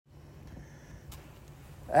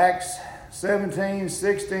Acts 17,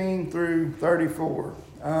 16 through 34.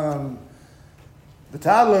 The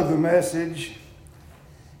title of the message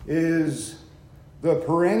is The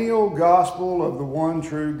Perennial Gospel of the One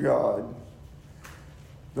True God.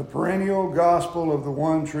 The Perennial Gospel of the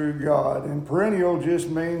One True God. And perennial just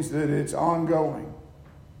means that it's ongoing.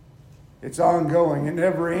 It's ongoing. It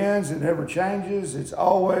never ends. It never changes. It's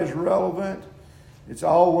always relevant. It's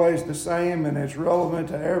always the same, and it's relevant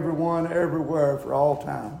to everyone, everywhere, for all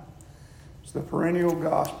time. It's the perennial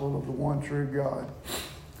gospel of the one true God.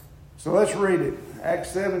 So let's read it.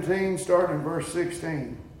 Acts 17, starting in verse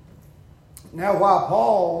 16. Now, while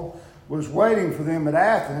Paul was waiting for them at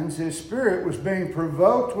Athens, his spirit was being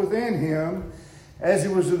provoked within him as he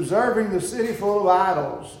was observing the city full of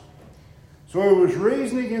idols. So he was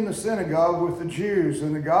reasoning in the synagogue with the Jews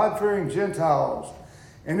and the God-fearing Gentiles,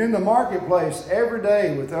 and in the marketplace every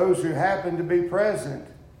day with those who happened to be present.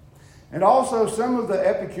 And also some of the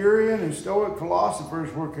Epicurean and Stoic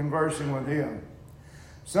philosophers were conversing with him.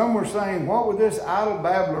 Some were saying, "What would this idle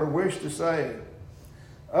babbler wish to say?"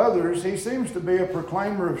 Others, "He seems to be a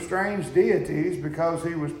proclaimer of strange deities because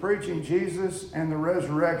he was preaching Jesus and the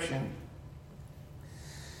resurrection."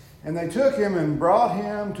 And they took him and brought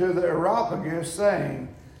him to the Areopagus, saying,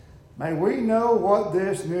 "May we know what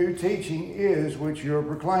this new teaching is which you are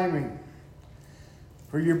proclaiming?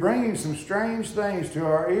 For you're bringing some strange things to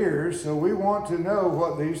our ears, so we want to know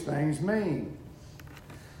what these things mean."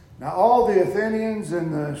 Now all the Athenians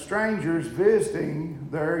and the strangers visiting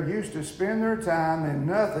there used to spend their time in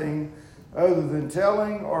nothing other than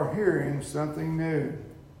telling or hearing something new.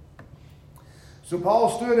 So Paul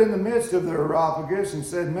stood in the midst of the Areopagus and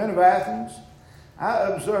said, "Men of Athens, I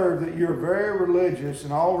observe that you're very religious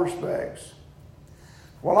in all respects.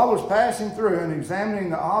 While I was passing through and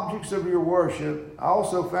examining the objects of your worship, I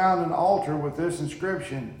also found an altar with this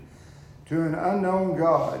inscription, 'To an unknown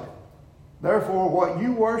God.' Therefore, what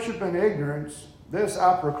you worship in ignorance, this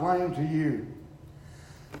I proclaim to you.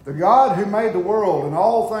 The God who made the world and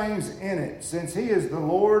all things in it, since he is the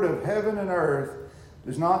Lord of heaven and earth,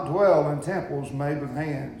 does not dwell in temples made with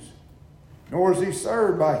hands, nor is he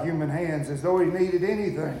served by human hands as though he needed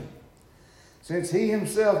anything, since he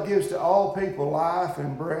himself gives to all people life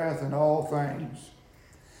and breath and all things.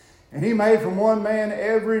 And he made from one man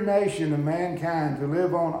every nation of mankind to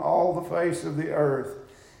live on all the face of the earth,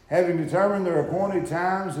 having determined their appointed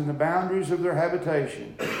times and the boundaries of their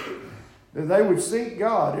habitation, that they would seek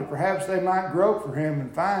God, if perhaps they might grope for him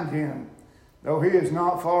and find him, though he is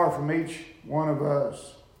not far from each one of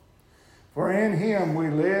us. For in him we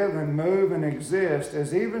live and move and exist,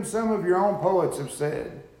 as even some of your own poets have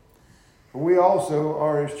said. For we also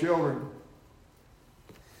are his children.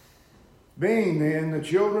 Being then the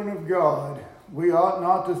children of God, we ought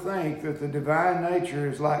not to think that the divine nature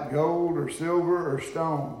is like gold or silver or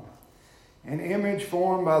stone, an image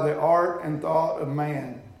formed by the art and thought of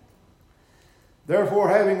man. Therefore,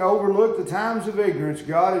 having overlooked the times of ignorance,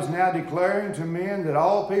 God is now declaring to men that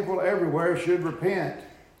all people everywhere should repent,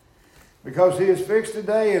 because he has fixed a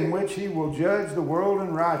day in which he will judge the world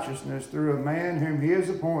in righteousness through a man whom he has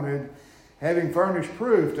appointed, having furnished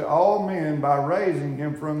proof to all men by raising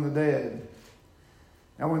him from the dead.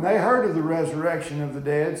 Now when they heard of the resurrection of the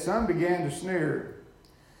dead, some began to sneer.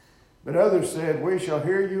 But others said, "We shall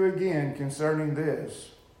hear you again concerning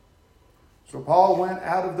this." So Paul went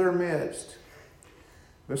out of their midst.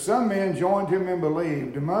 But some men joined him and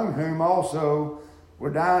believed, among whom also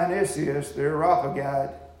were Dionysius the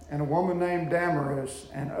Areopagite, and a woman named Damaris,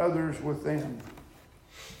 and others with them.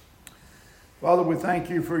 Father, we thank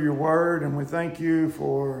you for your word, and we thank you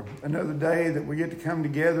for another day that we get to come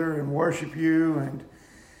together and worship you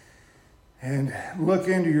and look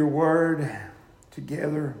into your word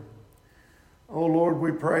together. Oh Lord,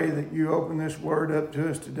 we pray that you open this word up to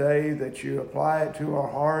us today, that you apply it to our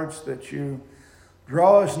hearts, that you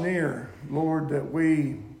draw us near, Lord, that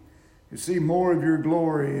we see more of your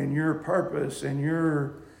glory and your purpose and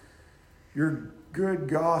your good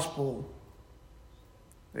gospel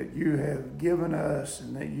that you have given us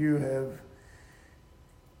and that you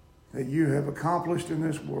have accomplished in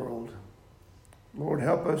this world. Lord,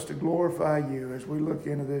 help us to glorify you as we look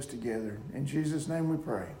into this together. In Jesus' name we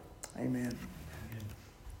pray. Amen.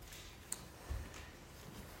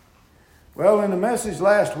 Well, in the message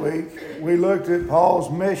last week, we looked at Paul's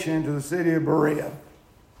mission to the city of Berea.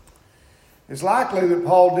 It's likely that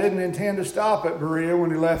Paul didn't intend to stop at Berea when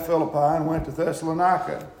he left Philippi and went to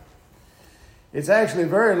Thessalonica. It's actually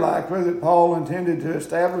very likely that Paul intended to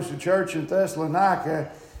establish a church in Thessalonica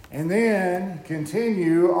and then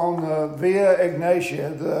continue on the Via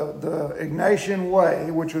Egnatia, the Ignatian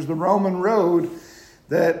Way, which was the Roman road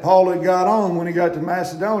that Paul had got on when he got to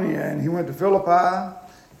Macedonia. And he went to Philippi,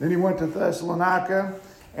 then he went to Thessalonica,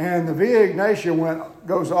 and the Via Egnatia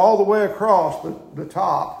goes all the way across the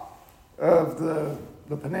top of the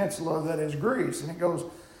peninsula that is Greece. And it goes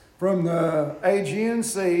from the Aegean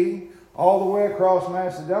Sea all the way across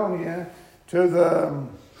Macedonia to the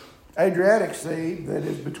Adriatic Sea that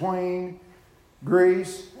is between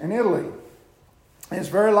Greece and Italy. And it's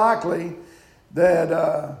very likely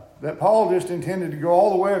that Paul just intended to go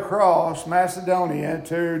all the way across Macedonia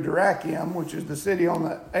to Dyrrhachium, which is the city on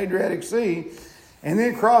the Adriatic Sea, and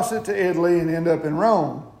then cross it to Italy and end up in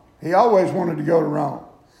Rome. He always wanted to go to Rome.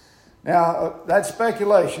 Now, that's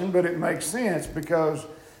speculation, but it makes sense because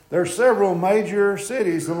there are several major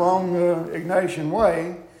cities along the Egnatian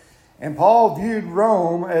Way, and Paul viewed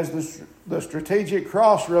Rome as the strategic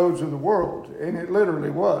crossroads of the world, and it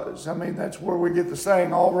literally was. I mean, that's where we get the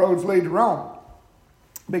saying, all roads lead to Rome,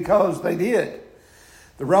 because they did.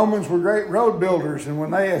 The Romans were great road builders,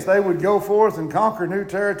 and as they would go forth and conquer new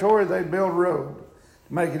territory, they'd build a road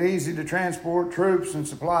to make it easy to transport troops and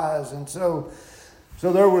supplies. And so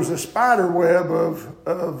there was a spider web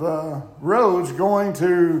of roads going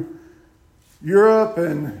to Europe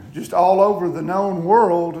and just all over the known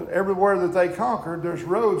world. Everywhere that they conquered, there's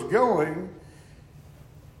roads going,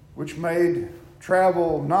 which made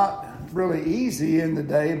travel not really easy in the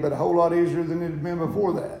day, but a whole lot easier than it had been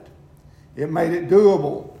before that. It made it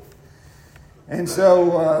doable. And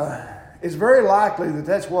so it's very likely that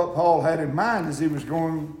that's what Paul had in mind as he was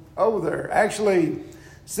going over there. Actually,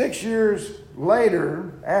 6 years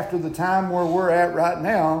later, after the time where we're at right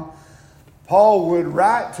now, Paul would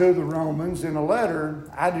write to the Romans in a letter,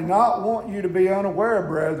 I do not want you to be unaware,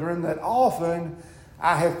 brethren, that often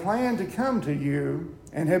I have planned to come to you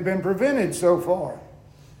and have been prevented so far,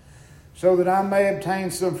 so that I may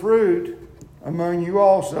obtain some fruit among you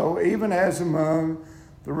also, even as among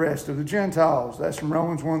the rest of the Gentiles. That's from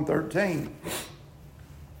Romans 1:13.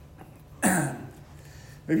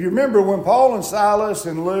 If you remember, when Paul and Silas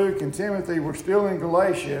and Luke and Timothy were still in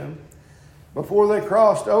Galatia, before they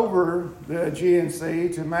crossed over the Aegean Sea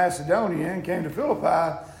to Macedonia and came to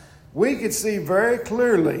Philippi, we could see very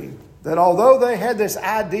clearly that although they had this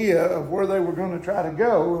idea of where they were going to try to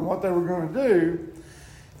go and what they were going to do,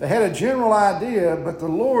 they had a general idea, but the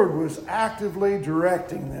Lord was actively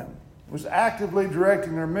directing them, was actively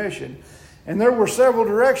directing their mission. And there were several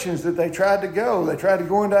directions that they tried to go. They tried to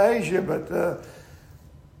go into Asia, but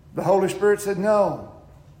the Holy Spirit said no.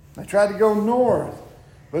 They tried to go north,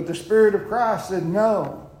 but the Spirit of Christ said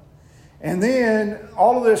no. And then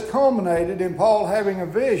all of this culminated in Paul having a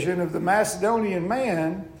vision of the Macedonian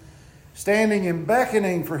man standing and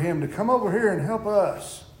beckoning for him to come over here and help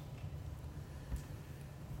us.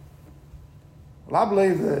 Well, I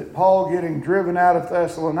believe that Paul getting driven out of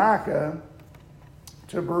Thessalonica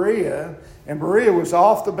to Berea, and Berea was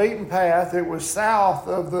off the beaten path. It was south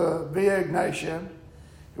of the Via Egnatia.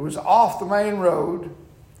 It was off the main road.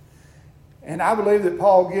 And I believe that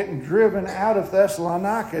Paul getting driven out of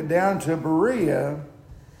Thessalonica down to Berea,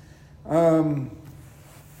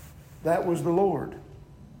 that was the Lord.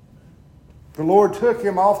 The Lord took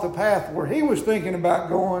him off the path where he was thinking about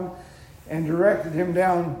going and directed him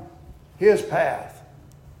down his path.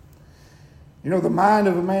 You know, the mind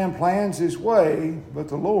of a man plans his way, but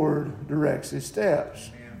the Lord directs his steps.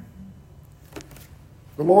 Amen.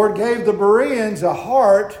 The Lord gave the Bereans a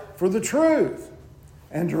heart for the truth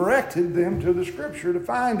and directed them to the Scripture to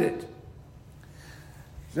find it.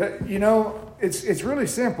 So, you know, it's really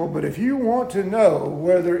simple, but if you want to know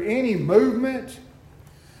whether any movement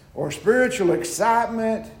or spiritual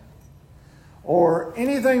excitement or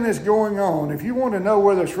anything that's going on, if you want to know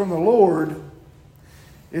whether it's from the Lord,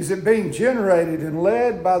 is it being generated and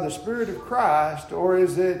led by the Spirit of Christ, or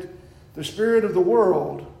is it the spirit of the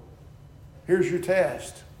world? Here's your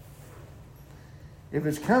test. If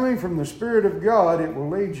it's coming from the Spirit of God, it will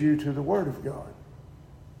lead you to the Word of God.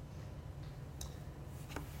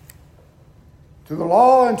 To the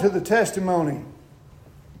law and to the testimony.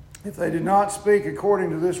 If they did not speak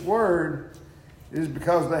according to this word, it is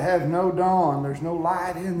because they have no dawn. There's no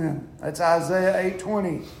light in them. That's Isaiah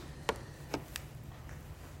 8:20.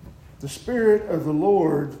 The Spirit of the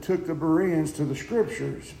Lord took the Bereans to the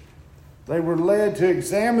Scriptures. They were led to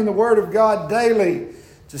examine the Word of God daily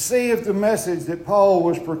to see if the message that Paul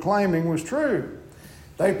was proclaiming was true.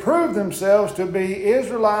 They proved themselves to be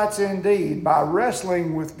Israelites indeed by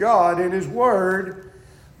wrestling with God in His Word,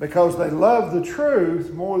 because they loved the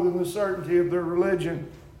truth more than the certainty of their religion.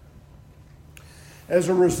 As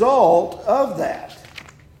a result of that,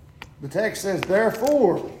 the text says,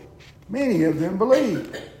 therefore, many of them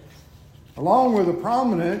believed. along with a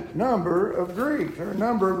prominent number of Greeks, or a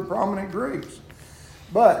number of the prominent Greeks.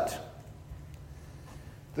 But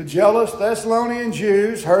the jealous Thessalonian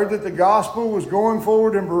Jews heard that the gospel was going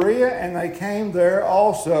forward in Berea, and they came there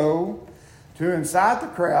also to incite the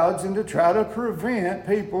crowds and to try to prevent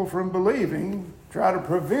people from believing, try to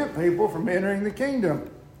prevent people from entering the kingdom.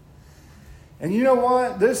 And you know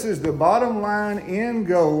what? This is the bottom line end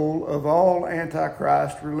goal of all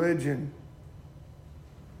Antichrist religion.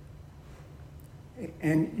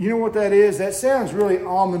 And you know what that is? That sounds really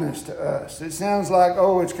ominous to us. It sounds like,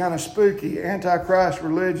 oh, it's kind of spooky. Antichrist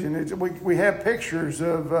religion. We have pictures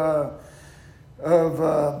of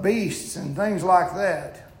beasts and things like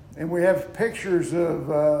that. And we have pictures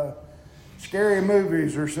of scary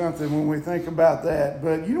movies or something when we think about that.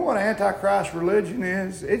 But you know what Antichrist religion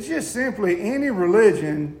is? It's just simply any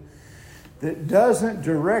religion that doesn't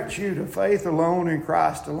direct you to faith alone in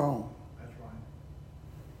Christ alone. That's right.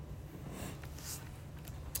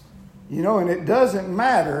 You know, and it doesn't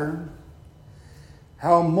matter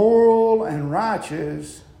how moral and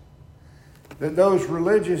righteous that those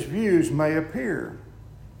religious views may appear.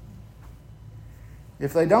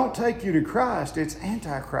 If they don't take you to Christ, it's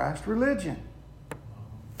Antichrist religion.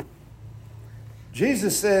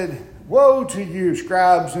 Jesus said, "Woe to you,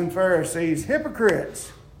 scribes and Pharisees,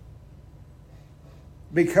 hypocrites,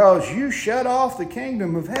 because you shut off the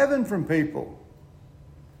kingdom of heaven from people.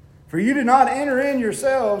 For you do not enter in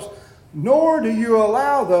yourselves, nor do you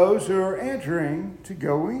allow those who are entering to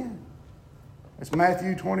go in." That's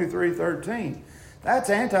Matthew 23:13. That's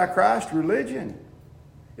Antichrist religion.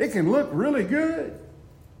 It can look really good.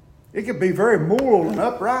 It can be very moral and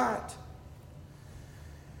upright.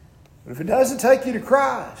 But if it doesn't take you to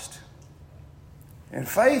Christ and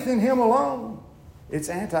faith in Him alone, it's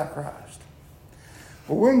Antichrist.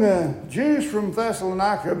 Well, when the Jews from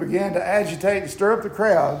Thessalonica began to agitate and stir up the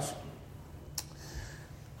crowds,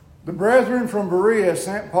 the brethren from Berea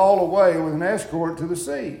sent Paul away with an escort to the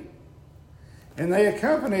sea. And they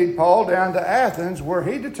accompanied Paul down to Athens, where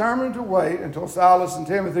he determined to wait until Silas and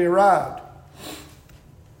Timothy arrived.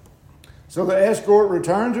 So the escort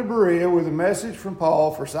returned to Berea with a message from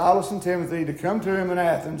Paul for Silas and Timothy to come to him in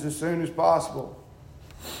Athens as soon as possible.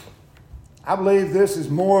 I believe this is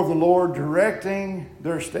more of the Lord directing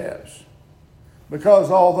their steps. Because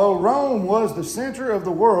although Rome was the center of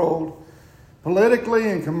the world, politically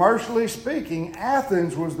and commercially speaking,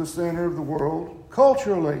 Athens was the center of the world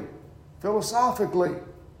culturally, philosophically,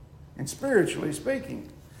 and spiritually speaking.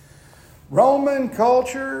 Roman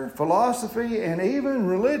culture, philosophy, and even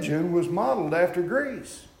religion was modeled after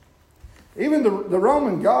Greece. Even the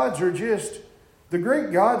Roman gods are just the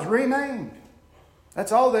Greek gods renamed.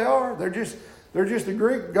 That's all they are. They're just the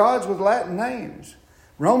Greek gods with Latin names.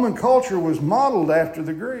 Roman culture was modeled after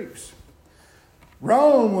the Greeks.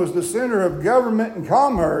 Rome was the center of government and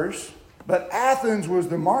commerce, but Athens was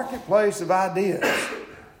the marketplace of ideas.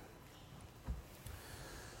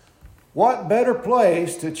 What better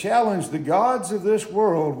place to challenge the gods of this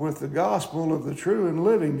world with the gospel of the true and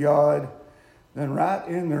living God than right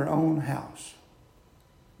in their own house?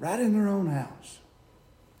 Right in their own house.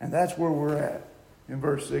 And that's where we're at in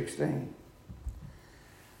verse 16.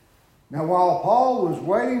 Now, while Paul was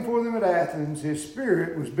waiting for them at Athens, his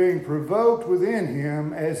spirit was being provoked within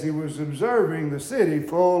him as he was observing the city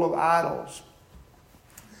full of idols.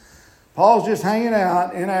 Paul's just hanging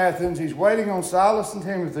out in Athens. He's waiting on Silas and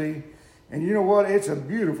Timothy. And you know what? It's a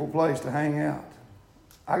beautiful place to hang out.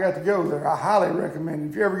 I got to go there. I highly recommend it.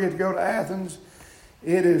 If you ever get to go to Athens,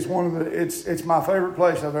 it is it's my favorite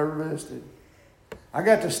place I've ever visited. I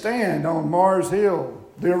got to stand on Mars Hill,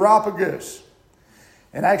 the Areopagus.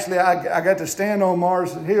 And actually, I got to stand on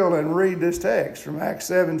Mars Hill and read this text from Acts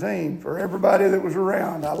 17 for everybody that was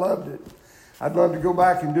around. I loved it. I'd love to go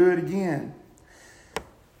back and do it again.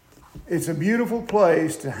 It's a beautiful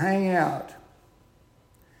place to hang out.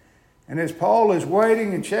 And as Paul is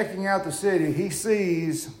waiting and checking out the city, he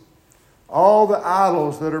sees all the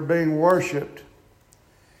idols that are being worshipped.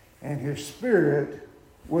 And his spirit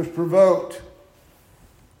was provoked.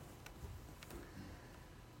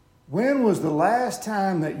 When was the last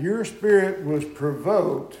time that your spirit was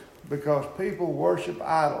provoked because people worship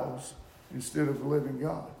idols instead of the living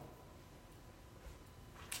God?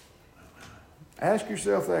 Ask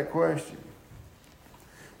yourself that question.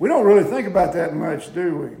 We don't really think about that much,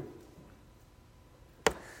 do we?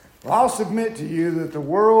 Well, I'll submit to you that the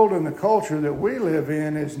world and the culture that we live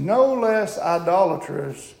in is no less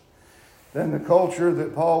idolatrous than the culture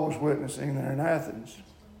that Paul was witnessing there in Athens.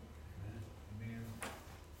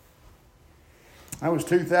 That was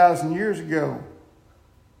 2,000 years ago.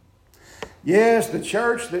 Yes, the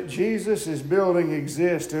church that Jesus is building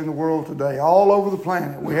exists in the world today, all over the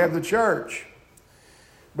planet. We have the church.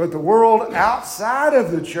 But the world outside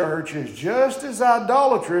of the church is just as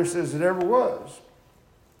idolatrous as it ever was.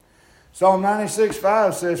 Psalm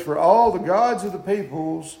 96:5 says, "For all the gods of the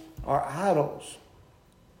peoples are idols,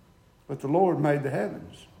 but the Lord made the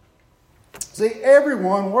heavens." See,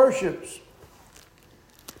 everyone worships.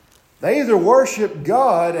 They either worship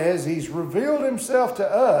God as He's revealed Himself to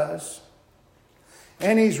us,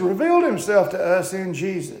 and He's revealed Himself to us in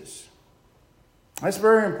Jesus. That's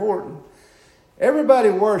very important. Everybody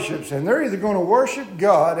worships, and they're either going to worship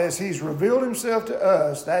God as He's revealed Himself to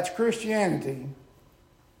us. That's Christianity.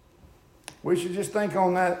 We should just think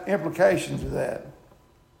on that implications of that.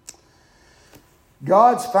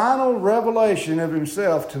 God's final revelation of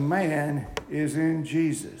Himself to man is in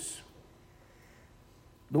Jesus.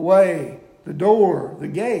 The way, the door, the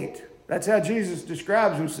gate. That's how Jesus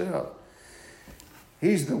describes Himself.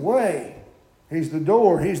 He's the way. He's the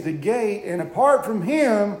door. He's the gate. And apart from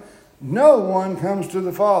Him, no one comes to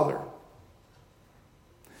the Father.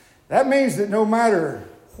 That means that no matter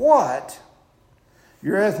what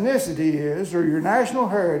your ethnicity is or your national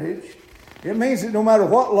heritage, it means that no matter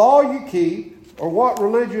what law you keep or what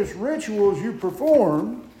religious rituals you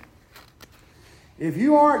perform, if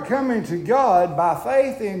you aren't coming to God by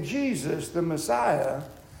faith in Jesus, the Messiah,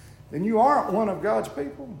 then you aren't one of God's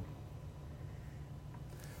people.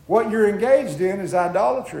 What you're engaged in is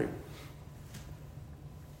idolatry.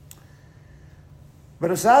 But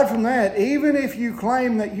aside from that, even if you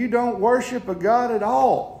claim that you don't worship a God at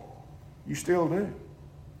all, you still do.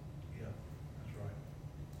 Yeah, that's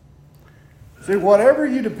right. See, whatever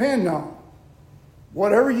you depend on,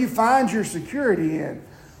 whatever you find your security in,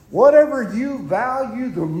 whatever you value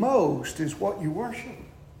the most is what you worship.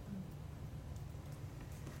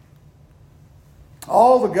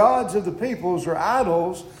 All the gods of the peoples are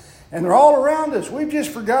idols, and they're all around us. We've just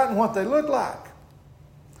forgotten what they look like.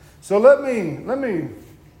 So let me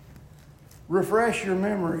refresh your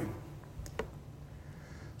memory.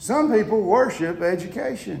 Some people worship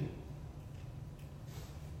education.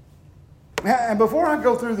 And before I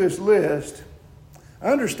go through this list,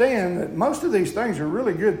 understand that most of these things are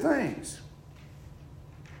really good things,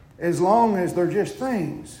 as long as they're just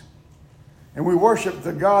things. And we worship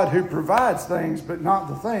the God who provides things, but not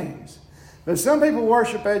the things. But some people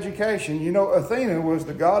worship education. You know, Athena was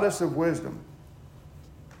the goddess of wisdom.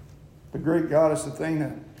 The Greek goddess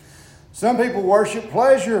Athena. Some people worship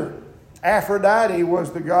pleasure. Aphrodite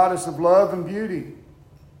was the goddess of love and beauty.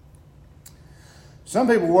 Some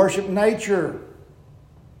people worship nature.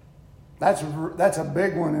 That's a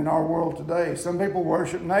big one in our world today. Some people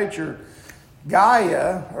worship nature.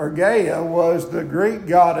 Gaia was the Greek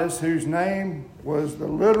goddess whose name was the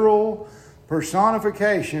literal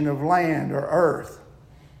personification of land or earth.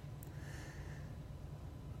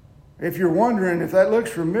 If you're wondering if that looks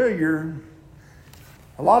familiar,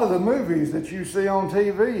 a lot of the movies that you see on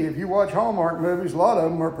TV, if you watch Hallmark movies, a lot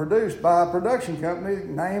of them are produced by a production company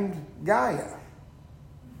named Gaia,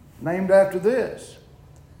 named after this.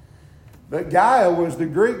 But Gaia was the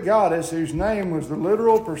Greek goddess whose name was the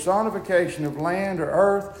literal personification of land or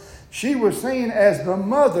earth. She was seen as the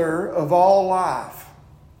mother of all life.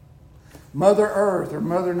 Mother Earth or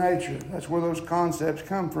Mother Nature. That's where those concepts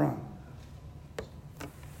come from.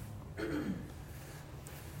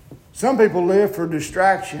 Some people live for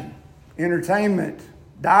distraction, entertainment.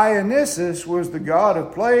 Dionysus was the god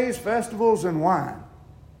of plays, festivals, and wine.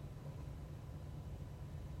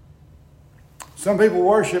 Some people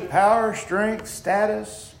worship power, strength,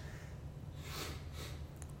 status.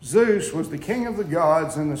 Zeus was the king of the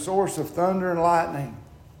gods and the source of thunder and lightning.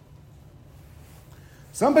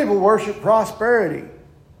 Some people worship prosperity.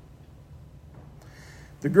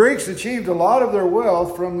 The Greeks achieved a lot of their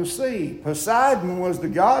wealth from the sea. Poseidon was the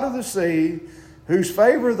god of the sea, whose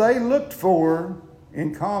favor they looked for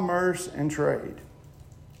in commerce and trade.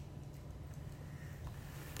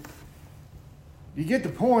 You get the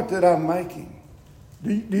point that I'm making?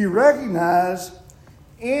 Do you recognize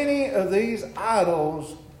any of these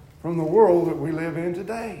idols from the world that we live in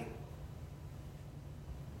today?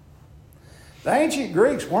 The ancient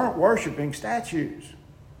Greeks weren't worshiping statues.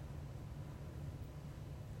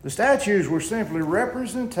 The statues were simply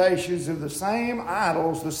representations of the same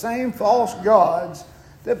idols, the same false gods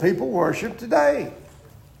that people worship today.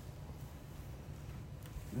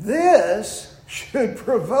 This should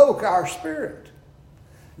provoke our spirit.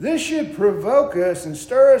 This should provoke us and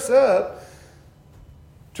stir us up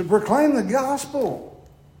to proclaim the gospel,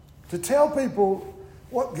 to tell people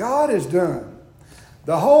what God has done.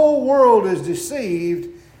 The whole world is deceived,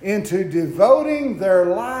 into devoting their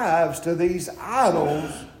lives to these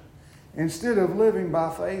idols instead of living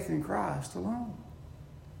by faith in Christ alone.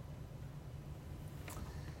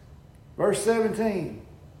 Verse 17.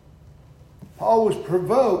 Paul was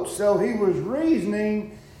provoked, so he was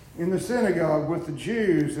reasoning in the synagogue with the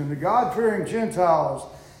Jews and the God-fearing Gentiles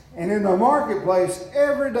and in the marketplace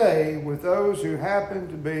every day with those who happened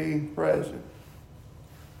to be present.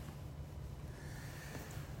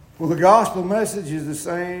 Well, the gospel message is the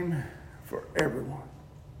same for everyone.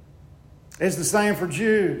 It's the same for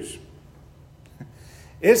Jews.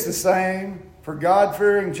 It's the same for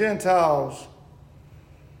God-fearing Gentiles.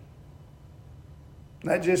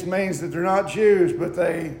 That just means that they're not Jews, but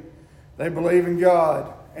they believe in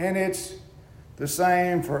God. And it's the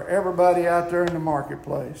same for everybody out there in the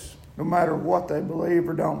marketplace, no matter what they believe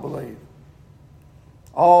or don't believe.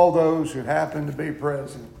 All those who happen to be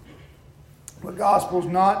present. The gospel's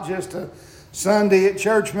not just a Sunday at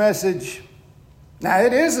church message. Now,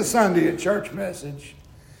 it is a Sunday at church message,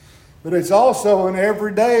 but it's also an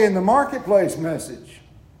everyday in the marketplace message.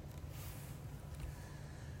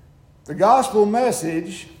 The gospel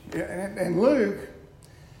message, and Luke,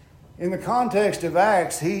 in the context of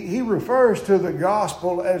Acts, he refers to the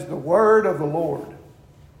gospel as the word of the Lord.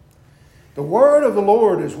 The word of the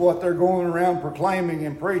Lord is what they're going around proclaiming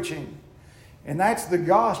and preaching. And that's the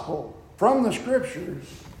gospel from the Scriptures.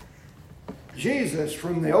 Jesus,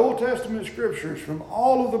 from the Old Testament Scriptures, from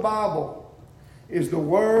all of the Bible, is the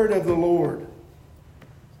word of the Lord.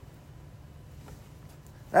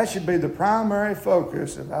 That should be the primary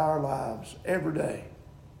focus of our lives every day.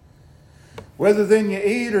 Whether then you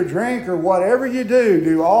eat or drink or whatever you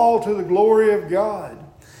do all to the glory of God.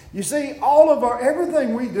 You see,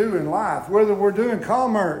 everything we do in life, whether we're doing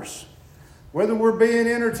commerce, whether we're being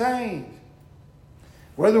entertained,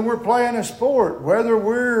 whether we're playing a sport, whether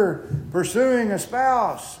we're pursuing a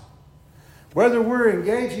spouse, whether we're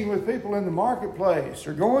engaging with people in the marketplace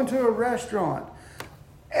or going to a restaurant,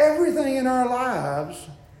 everything in our lives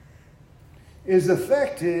is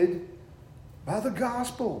affected by the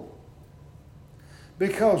gospel.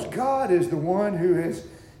 Because God is the one who has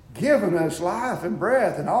given us life and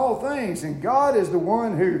breath and all things. And God is the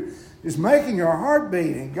one who is making our heart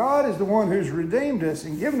beat. And God is the one who's redeemed us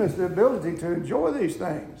and given us the ability to enjoy these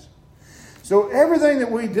things. So everything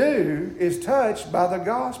that we do is touched by the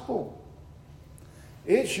gospel.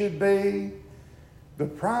 It should be the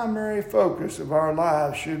primary focus of our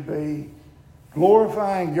lives, should be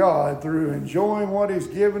glorifying God through enjoying what He's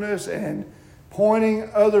given us and pointing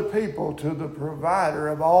other people to the provider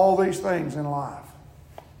of all these things in life.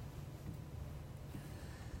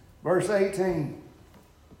 Verse 18.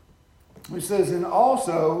 It says, and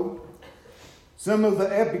also some of the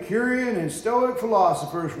Epicurean and Stoic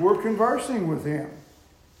philosophers were conversing with him.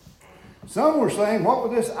 Some were saying, what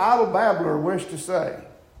would this idle babbler wish to say?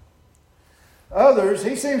 Others,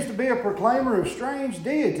 he seems to be a proclaimer of strange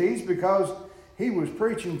deities because he was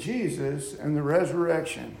preaching Jesus and the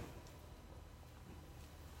resurrection.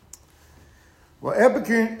 Well,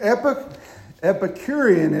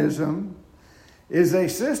 Epicureanism is a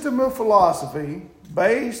system of philosophy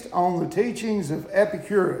based on the teachings of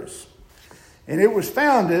Epicurus. And it was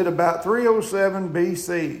founded about 307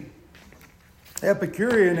 BC.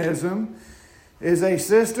 Epicureanism is a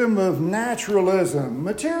system of naturalism,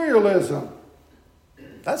 materialism.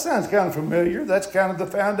 That sounds kind of familiar. That's kind of the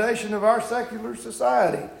foundation of our secular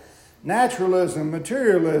society. Naturalism,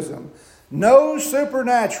 materialism. No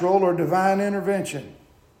supernatural or divine intervention.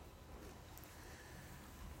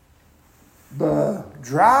 The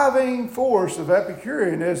driving force of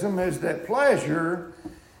Epicureanism is that pleasure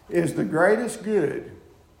is the greatest good.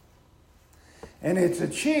 And it's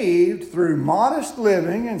achieved through modest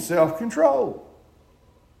living and self-control.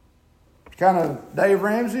 It's kind of Dave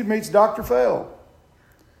Ramsey meets Dr. Fell.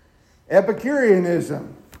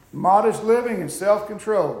 Epicureanism, modest living and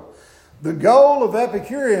self-control. The goal of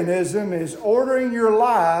Epicureanism is ordering your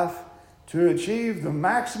life to achieve the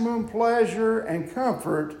maximum pleasure and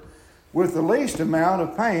comfort with the least amount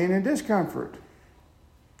of pain and discomfort.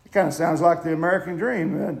 It kind of sounds like the American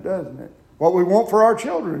dream, doesn't it? What we want for our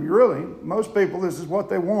children, really. Most people, this is what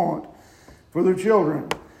they want for their children.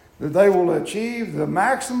 That they will achieve the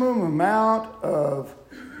maximum amount of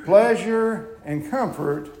pleasure and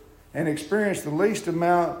comfort and experience the least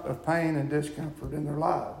amount of pain and discomfort in their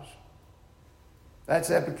lives. That's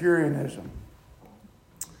Epicureanism.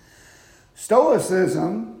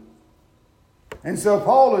 Stoicism, and so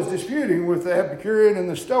Paul is disputing with the Epicurean and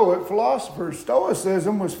the Stoic philosophers.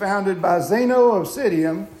 Stoicism was founded by Zeno of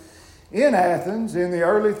Citium in Athens in the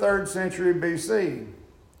early 3rd century BC.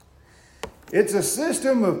 It's a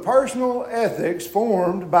system of personal ethics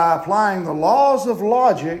formed by applying the laws of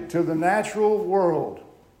logic to the natural world.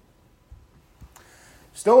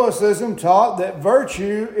 Stoicism taught that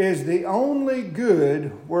virtue is the only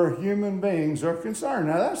good where human beings are concerned.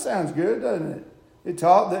 Now that sounds good, doesn't it? It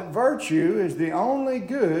taught that virtue is the only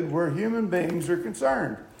good where human beings are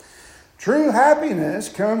concerned. True happiness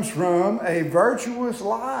comes from a virtuous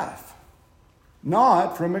life,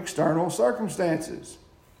 not from external circumstances.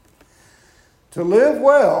 To live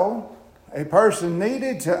well, a person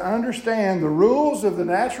needed to understand the rules of the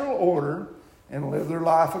natural order and live their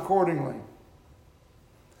life accordingly.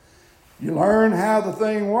 You learn how the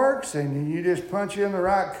thing works and you just punch in the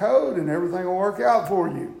right code and everything will work out for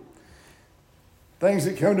you. Things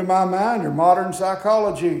that come to my mind are modern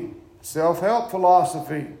psychology, self-help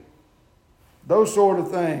philosophy, those sort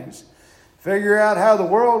of things. Figure out how the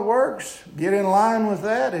world works, get in line with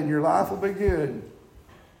that, and your life will be good.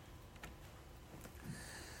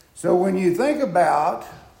 So when you think about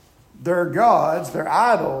their gods, their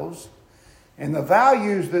idols, and the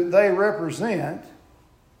values that they represent,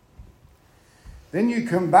 then you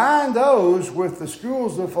combine those with the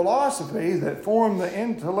schools of philosophy that form the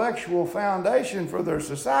intellectual foundation for their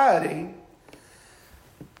society.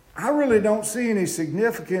 I really don't see any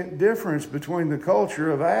significant difference between the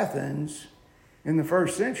culture of Athens in the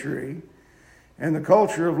first century and the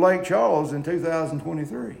culture of Lake Charles in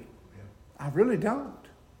 2023. I really don't.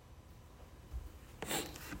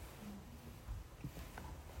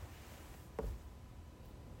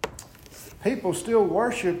 People still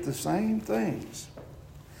worship the same things.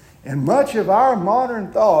 And much of our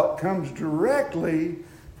modern thought comes directly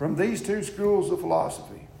from these two schools of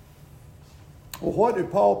philosophy. Well, what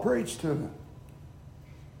did Paul preach to them?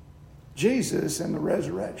 Jesus and the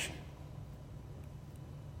resurrection.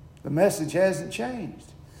 The message hasn't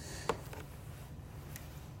changed.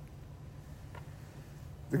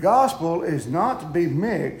 The gospel is not to be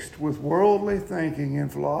mixed with worldly thinking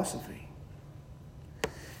and philosophy.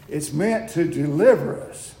 It's meant to deliver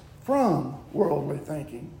us from worldly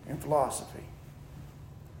thinking and philosophy.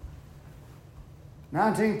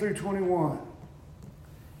 19 through 21.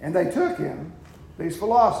 And they took him, these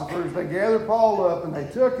philosophers, they gathered Paul up and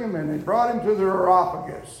they took him and they brought him to the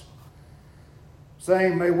Areopagus,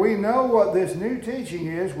 saying, "May we know what this new teaching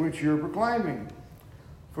is which you're proclaiming.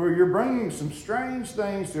 For you're bringing some strange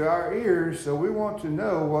things to our ears, so we want to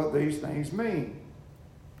know what these things mean."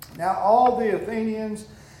 Now all the Athenians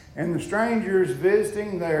and the strangers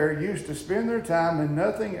visiting there used to spend their time in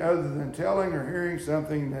nothing other than telling or hearing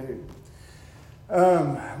something new.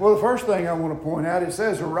 Well, the first thing I want to point out, it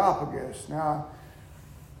says Areopagus. Now,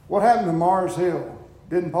 what happened to Mars Hill?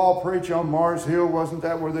 Didn't Paul preach on Mars Hill? Wasn't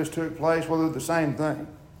that where this took place? Well, they're the same thing.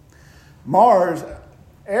 Mars,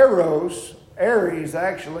 Ares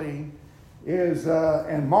actually is,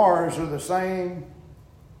 and Mars are the same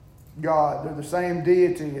God. They're the same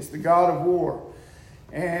deity. It's the god of war.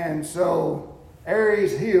 And so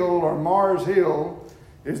Ares Hill or Mars Hill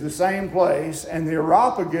is the same place, and the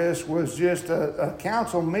Areopagus was just a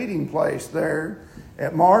council meeting place there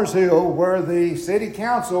at Mars Hill where the city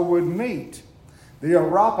council would meet. The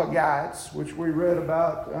Areopagites, which we read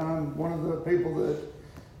about, one of the people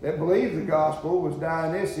that believed the gospel was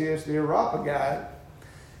Dionysius the Areopagite.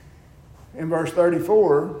 In verse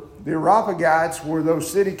 34, the Areopagites were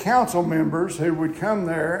those city council members who would come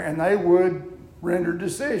there and they would render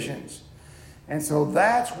decisions. And so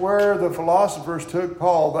that's where the philosophers took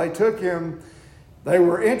Paul. They took him, they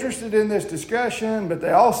were interested in this discussion, but they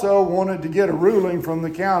also wanted to get a ruling from the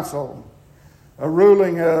council. A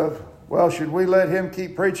ruling of, well, should we let him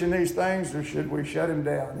keep preaching these things or should we shut him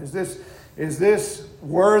down? Is this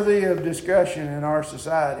worthy of discussion in our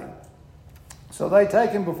society? So they take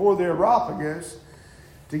him before the Areopagus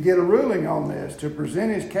to get a ruling on this, to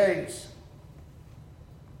present his case.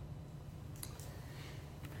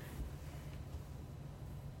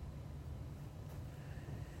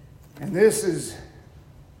 And this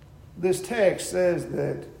text says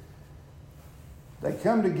that they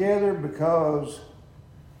come together because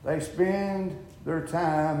they spend their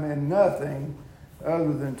time in nothing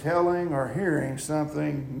other than telling or hearing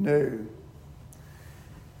something new.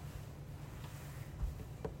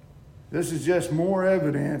 This is just more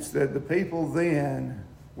evidence that the people then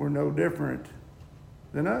were no different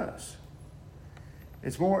than us.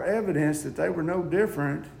 It's more evidence that they were no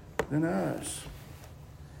different than us.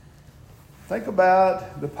 Think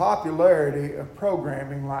about the popularity of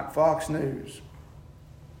programming like Fox News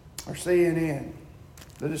or CNN,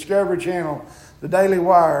 the Discovery Channel, the Daily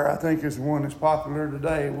Wire, I think is the one that's popular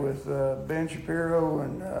today with Ben Shapiro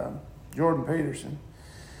and Jordan Peterson.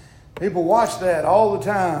 People watch that all the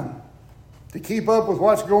time. to keep up with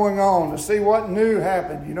what's going on, to see what new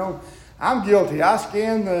happened. You know, I'm guilty. I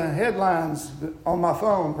scan the headlines on my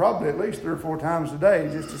phone probably at least 3 or 4 times a day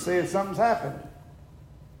just to see if something's happened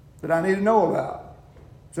that I need to know about,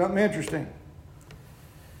 something interesting.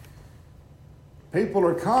 People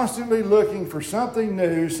are constantly looking for something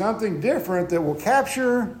new, something different that will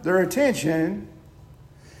capture their attention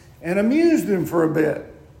and amuse them for a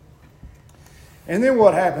bit. And then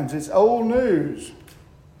what happens? It's old news.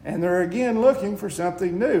 And they're again looking for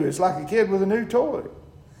something new. It's like a kid with a new toy.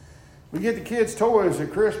 We get the kids toys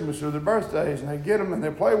at Christmas or their birthdays, and they get them and they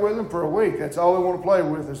play with them for a week. That's all they want to play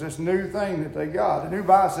with is this new thing that they got, a new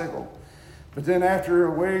bicycle. But then after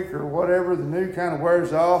a week or whatever, the new kind of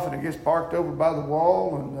wears off and it gets parked over by the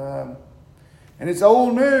wall. And it's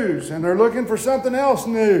old news, and they're looking for something else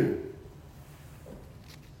new.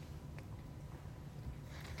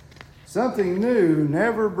 Something new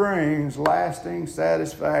never brings lasting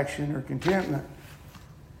satisfaction or contentment.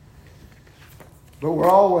 But we're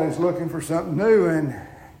always looking for something new, and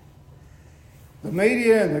the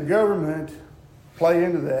media and the government play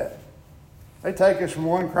into that. They take us from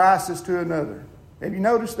one crisis to another. Have you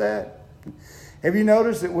noticed that? Have you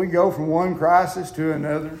noticed that we go from one crisis to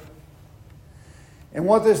another? And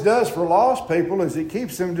what this does for lost people is it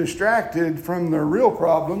keeps them distracted from their real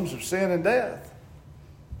problems of sin and death.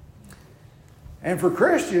 And for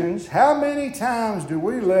Christians, how many times do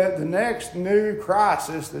we let the next new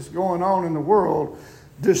crisis that's going on in the world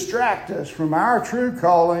distract us from our true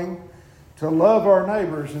calling to love our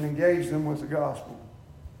neighbors and engage them with the gospel?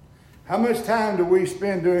 How much time do we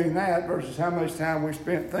spend doing that versus how much time we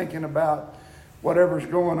spent thinking about whatever's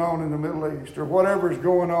going on in the Middle East or whatever's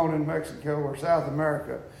going on in Mexico or South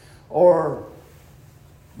America or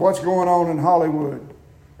what's going on in Hollywood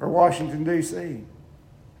or Washington, D.C.?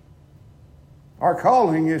 Our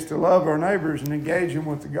calling is to love our neighbors and engage them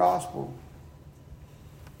with the gospel.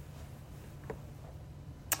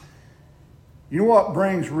 You know what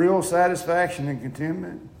brings real satisfaction and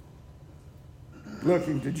contentment?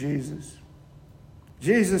 Looking to Jesus.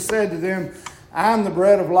 Jesus said to them, I am the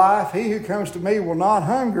bread of life. He who comes to me will not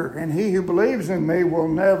hunger, and he who believes in me will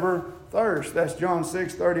never thirst. That's John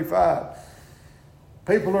 6:35.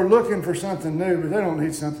 People are looking for something new, but they don't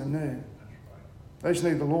need something new. They just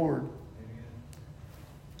need the Lord.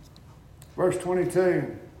 Verse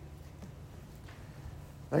 22.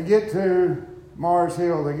 They get to Mars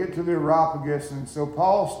Hill. They get to the Areopagus. And so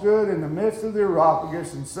Paul stood in the midst of the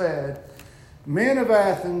Areopagus and said, Men of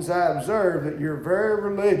Athens, I observe that you're very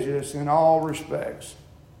religious in all respects.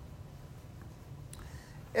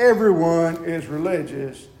 Everyone is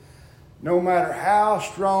religious, no matter how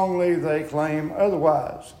strongly they claim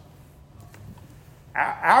otherwise.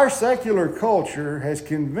 Our secular culture has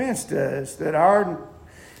convinced us that our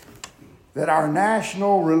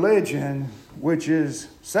national religion, which is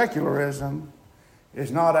secularism,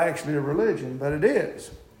 is not actually a religion, but it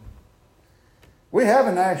is. We have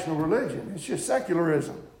a national religion. It's just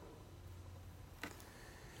secularism.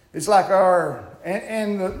 It's like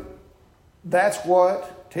that's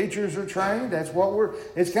what teachers are trained. That's what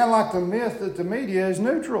it's kind of like the myth that the media is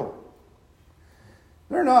neutral.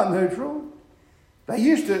 They're not neutral. They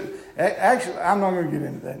used to, actually, I'm not going to get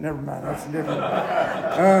into that. Never mind. That's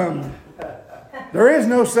different. There is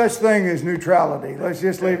no such thing as neutrality. Let's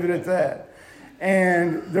just leave it at that.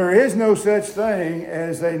 And there is no such thing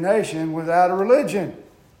as a nation without a religion.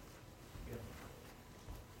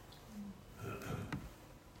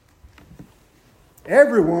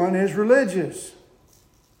 Everyone is religious.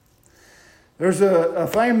 There's a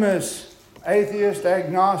famous atheist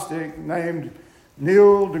agnostic named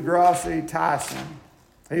Neil deGrasse Tyson.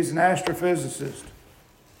 He's an astrophysicist.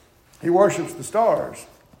 He worships the stars.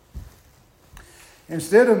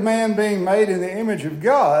 Instead of man being made in the image of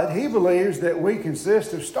God, he believes that we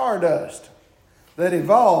consist of stardust that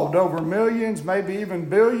evolved over millions, maybe even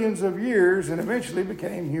billions of years and eventually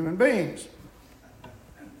became human beings.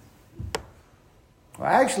 Well,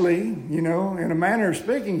 actually, in a manner of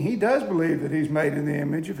speaking, he does believe that he's made in the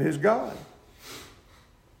image of his God.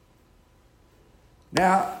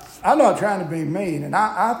 Now, I'm not trying to be mean, and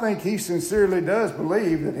I think he sincerely does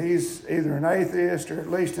believe that he's either an atheist or at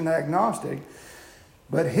least an agnostic.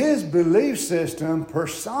 But his belief system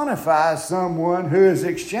personifies someone who has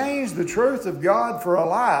exchanged the truth of God for a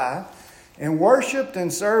lie and worshiped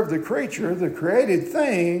and served the creature, the created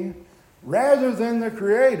thing, rather than the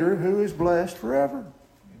Creator who is blessed forever.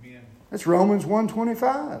 Amen. That's Romans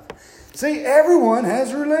 1:25. See, everyone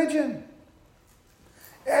has religion.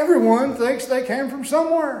 Everyone thinks they came from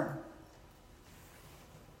somewhere.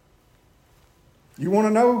 You want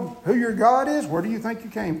to know who your God is? Where do you think you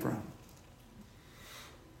came from?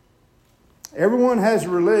 Everyone has a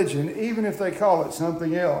religion, even if they call it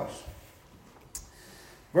something else.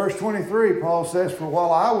 Verse 23, Paul says, "For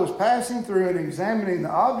while I was passing through and examining the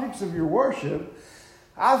objects of your worship,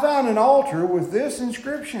 I found an altar with this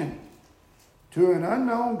inscription, 'To an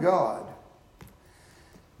unknown God.'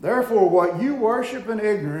 Therefore, what you worship in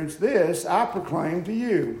ignorance, this I proclaim to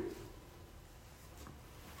you."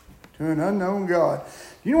 To an unknown God.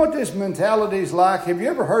 You know what this mentality is like? Have you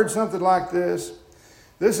ever heard something like this?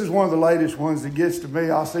 This is one of the latest ones that gets to me.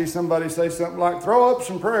 I'll see somebody say something like, "Throw up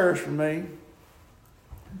some prayers for me.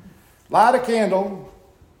 Light a candle.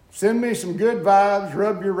 Send me some good vibes.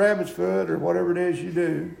 Rub your rabbit's foot," or whatever it is you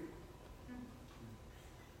do.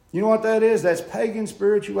 You know what that is? That's pagan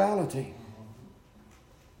spirituality.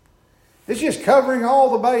 It's just covering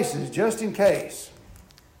all the bases just in case.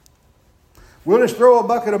 We'll just throw a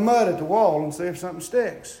bucket of mud at the wall and see if something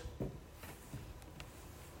sticks.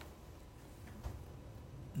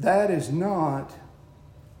 That is not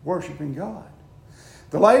worshiping God.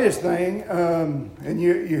 The latest thing, and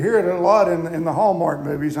you hear it a lot in the Hallmark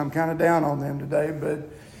movies. I'm kind of down on them today, but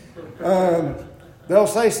they'll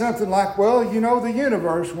say something like, "Well, you know, the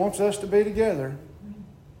universe wants us to be together."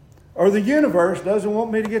 Or the universe doesn't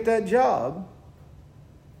want me to get that job.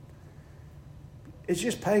 It's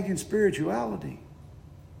just pagan spirituality.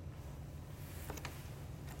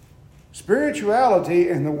 Spirituality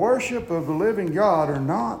and the worship of the living God are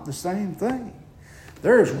not the same thing.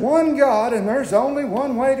 There is one God and there's only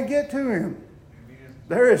one way to get to Him.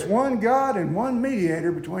 There is one God and one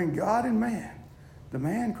mediator between God and man. The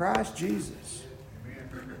man Christ Jesus.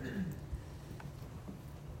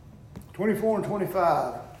 24 and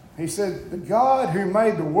 25. He said, "The God who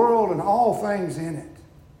made the world and all things in it,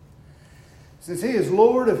 since He is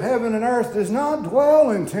Lord of heaven and earth, does not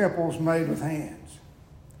dwell in temples made with hands,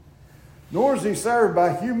 nor is He served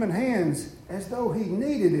by human hands as though He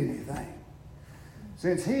needed anything,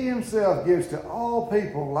 since He Himself gives to all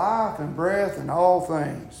people life and breath and all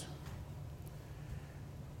things."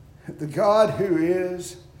 The God who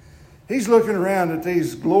is, He's looking around at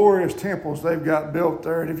these glorious temples they've got built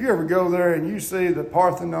there. And if you ever go there and you see the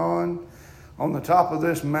Parthenon on the top of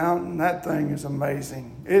this mountain, that thing is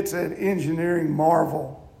amazing. It's an engineering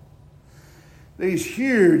marvel. These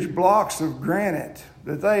huge blocks of granite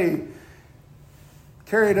that they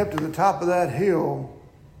carried up to the top of that hill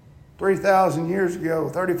 3,000 years ago,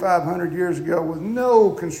 3,500 years ago, with no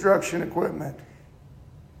construction equipment.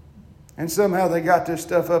 And somehow they got this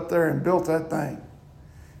stuff up there and built that thing.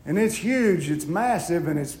 And it's huge, it's massive,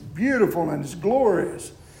 and it's beautiful, and it's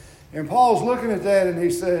glorious. And Paul's looking at that and he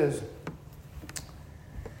says,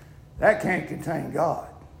 that can't contain God.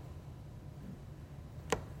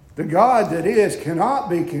 The God that is cannot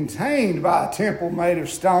be contained by a temple made of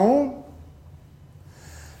stone.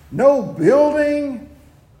 No building,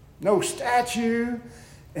 no statue,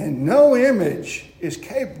 and no image is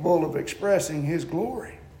capable of expressing His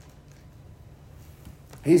glory.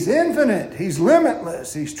 He's infinite, He's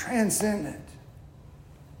limitless, He's transcendent.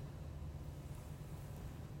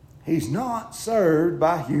 He's not served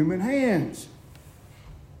by human hands.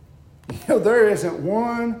 You know, there isn't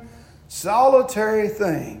one solitary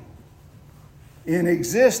thing in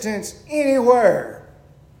existence anywhere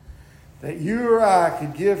that you or I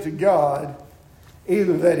could give to God,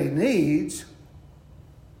 either that He needs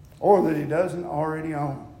or that He doesn't already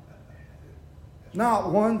own.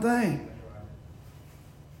 Not one thing.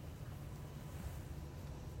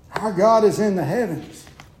 Our God is in the heavens.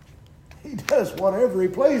 He does whatever He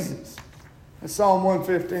pleases. That's Psalm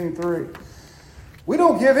 115:3. We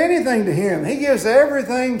don't give anything to Him. He gives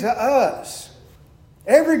everything to us.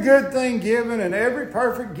 Every good thing given and every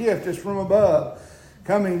perfect gift is from above,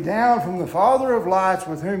 coming down from the Father of lights,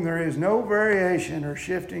 with whom there is no variation or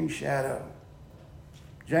shifting shadow.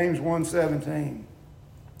 James 1:17.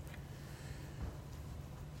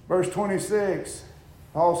 Verse 26,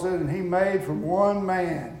 Paul said, "And He made from one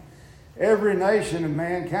man every nation of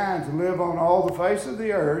mankind to live on all the face of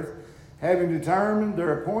the earth, having determined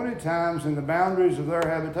their appointed times and the boundaries of their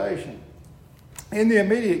habitation." In the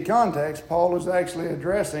immediate context, Paul is actually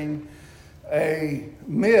addressing a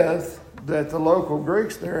myth that the local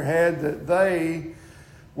Greeks there had, that they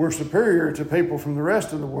were superior to people from the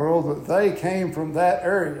rest of the world, that they came from that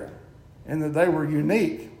area and that they were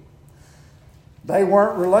unique. They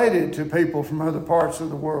weren't related to people from other parts of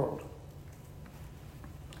the world.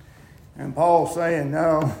 And Paul's saying,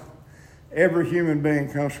 no, every human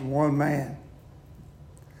being comes from one man.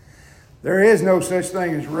 There is no such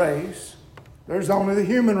thing as race. There's only the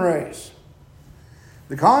human race.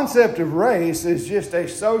 The concept of race is just a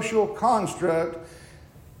social construct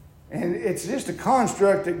And it's just a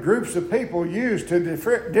construct that groups of people use to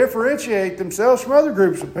differentiate themselves from other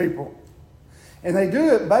groups of people. And they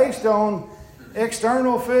do it based on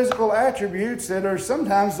external physical attributes that are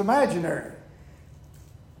sometimes imaginary.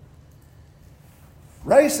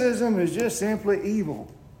 Racism is just simply evil.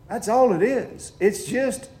 That's all it is. It's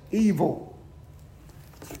just evil.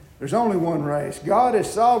 There's only one race. God is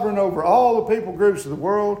sovereign over all the people groups of the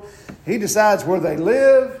world. He decides where they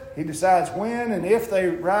live. He decides when and if they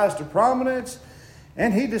rise to prominence.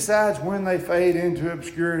 And He decides when they fade into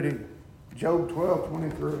obscurity. Job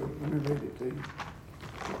 12:23. Let me read it to you.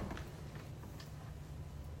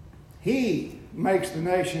 He makes the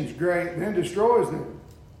nations great, then destroys them.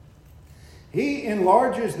 He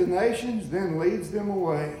enlarges the nations, then leads them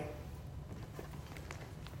away.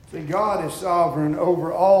 See, God is sovereign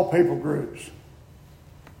over all people groups.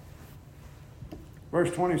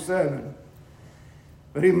 Verse 27.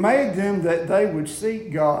 But He made them that they would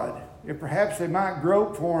seek God, if perhaps they might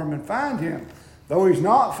grope for Him and find Him, though He's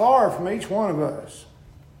not far from each one of us.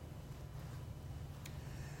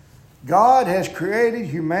 God has created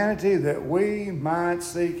humanity that we might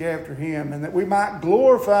seek after Him and that we might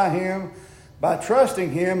glorify Him by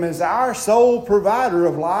trusting Him as our sole provider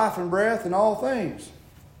of life and breath and all things.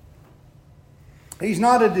 He's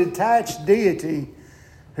not a detached deity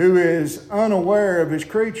who is unaware of His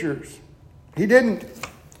creatures. He didn't.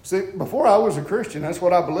 See, before I was a Christian, that's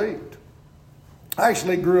what I believed. I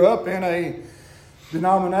actually grew up in a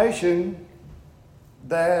denomination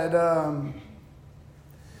that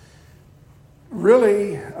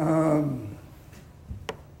really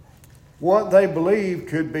what they believed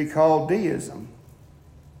could be called deism.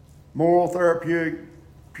 Moral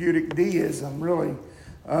therapeutic deism, really.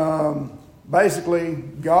 Basically,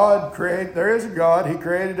 God created, there is a God. He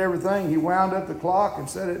created everything. He wound up the clock and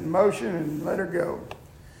set it in motion and let her go.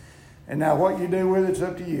 And now what you do with it's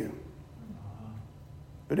up to you.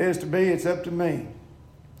 If it is to be, it's up to me.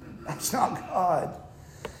 That's not God.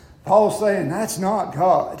 Paul's saying that's not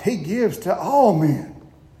God. He gives to all men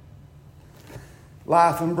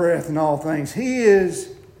life and breath and all things. He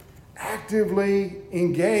is actively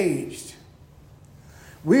engaged.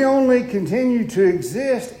 We only continue to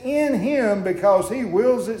exist in Him because He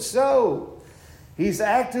wills it so. He's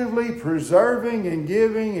actively preserving and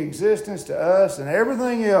giving existence to us and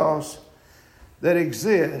everything else that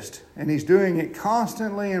exists, and He's doing it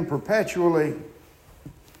constantly and perpetually.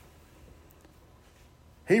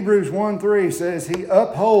 Hebrews 1:3 says He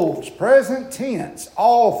upholds, present tense,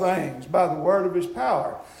 all things by the word of His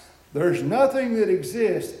power. There's nothing that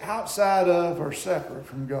exists outside of or separate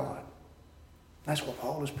from God. That's what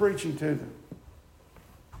Paul is preaching to them.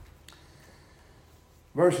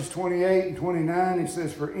 Verses 28 and 29, he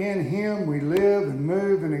says, For in Him we live and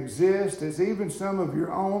move and exist, as even some of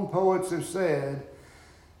your own poets have said,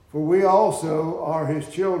 for we also are His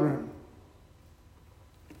children.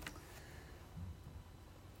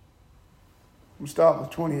 We'll stop with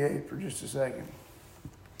 28 for just a second.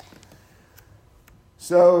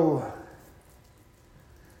 So,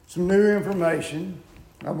 some new information.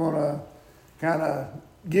 I'm going to kind of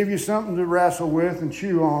give you something to wrestle with and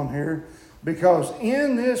chew on here. Because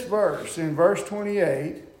in this verse, in verse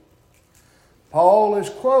 28, Paul is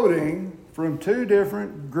quoting from two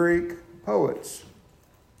different Greek poets.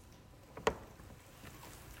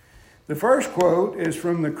 The first quote is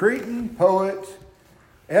from the Cretan poet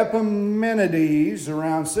Epimenides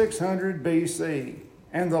around 600 BC.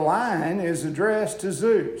 And the line is addressed to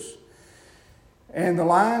Zeus. And the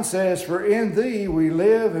line says, For in Thee we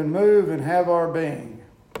live and move and have our being.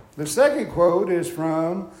 The second quote is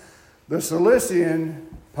from the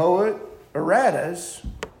Cilician poet Aratus,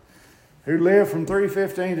 who lived from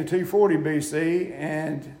 315 to 240 BC.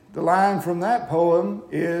 And the line from that poem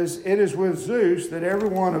is, It is with Zeus that every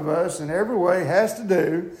one of us in every way has to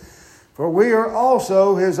do, for we are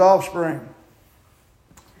also his offspring.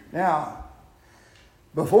 Now,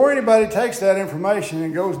 before anybody takes that information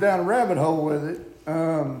and goes down a rabbit hole with it,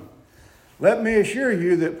 let me assure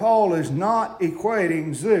you that Paul is not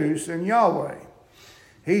equating Zeus and Yahweh.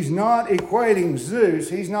 He's not equating Zeus.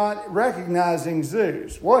 He's not recognizing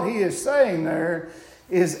Zeus. What he is saying there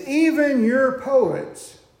is even your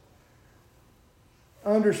poets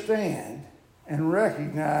understand and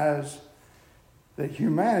recognize that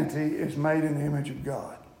humanity is made in the image of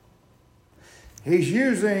God. He's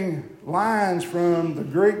using lines from the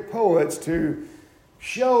Greek poets to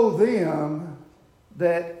show them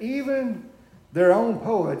that even their own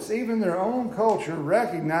poets, even their own culture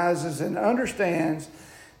recognizes and understands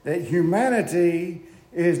that humanity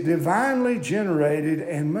is divinely generated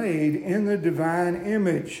and made in the divine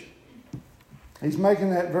image. He's making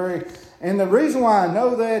that very And the reason why I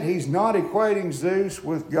know that he's not equating Zeus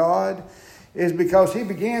with God is because he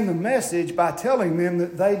began the message by telling them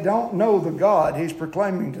that they don't know the God he's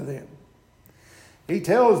proclaiming to them. He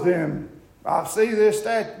tells them, I see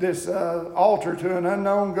this altar to an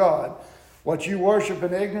unknown God. What you worship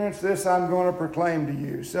in ignorance, this I'm going to proclaim to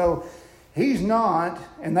you. So he's not,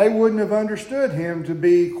 and they wouldn't have understood him to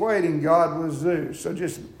be equating God with Zeus. So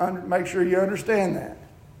just make sure you understand that.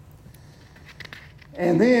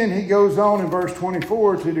 And then he goes on in verse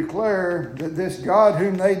 24 to declare that this God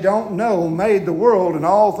whom they don't know made the world and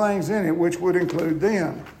all things in it, which would include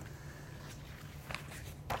them.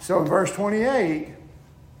 So in verse 28,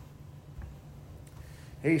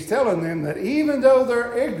 he's telling them that even though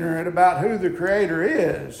they're ignorant about who the Creator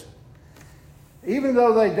is, even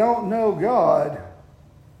though they don't know God,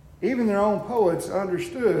 even their own poets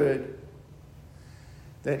understood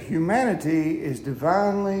that humanity is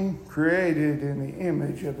divinely created in the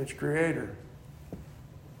image of its Creator.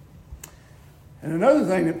 And another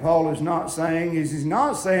thing that Paul is not saying is he's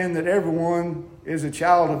not saying that everyone is a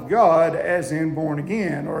child of God, as in born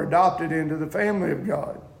again or adopted into the family of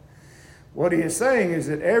God. What he is saying is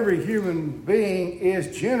that every human being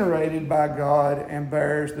is generated by God and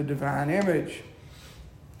bears the divine image.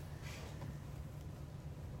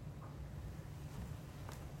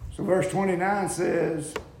 So verse 29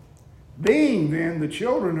 says, being then the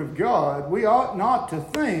children of God, we ought not to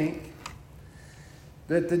think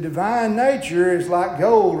that the divine nature is like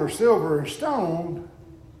gold or silver or stone,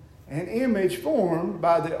 an image formed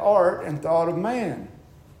by the art and thought of man.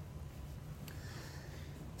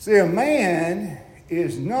 See, a man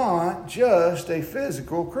is not just a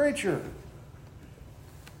physical creature.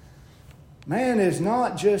 Man is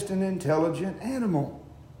not just an intelligent animal.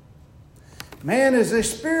 Man is a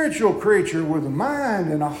spiritual creature with a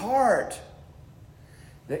mind and a heart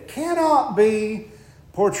that cannot be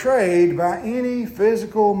portrayed by any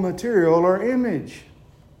physical material or image.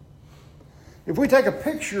 If we take a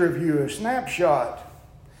picture of you, a snapshot,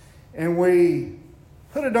 and we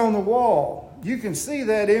put it on the wall, you can see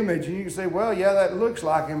that image and you can say, well, yeah, that looks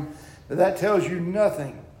like him, but that tells you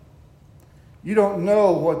nothing. You don't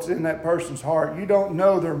know what's in that person's heart. You don't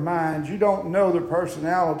know their mind. You don't know their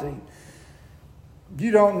personality.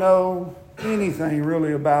 You don't know anything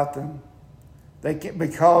really about them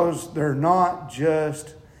because they're not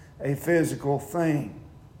just a physical thing.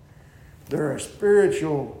 They're a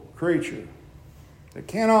spiritual creature that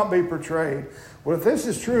cannot be portrayed. Well, if this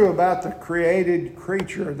is true about the created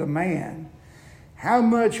creature, the man, how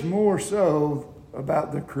much more so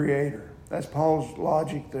about the Creator? That's Paul's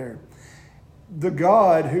logic there. The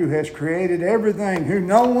God who has created everything, who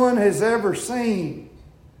no one has ever seen.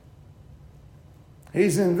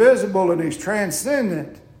 He's invisible and he's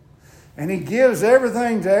transcendent. And he gives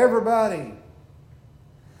everything to everybody.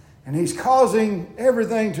 And he's causing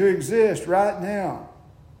everything to exist right now.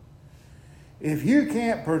 If you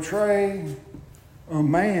can't portray a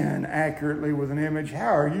man accurately with an image,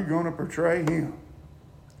 how are you going to portray him?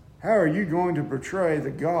 How are you going to portray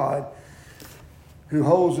the God who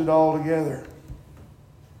holds it all together?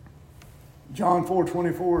 John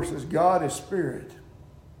 4:24 says, God is spirit.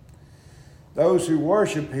 Those who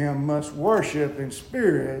worship him must worship in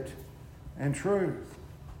spirit and truth.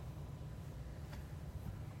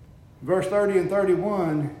 Verse 30 and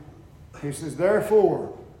 31, he says,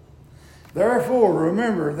 Therefore,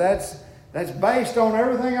 remember, that's based on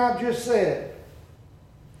everything I've just said.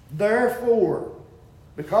 Therefore,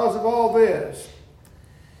 because of all this,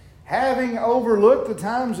 having overlooked the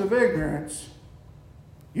times of ignorance,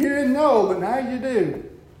 you didn't know, but now you do.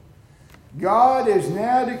 God is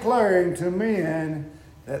now declaring to men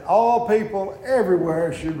that all people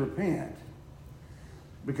everywhere should repent,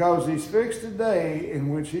 because he's fixed a day in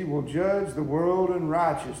which he will judge the world in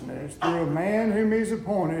righteousness through a man whom he's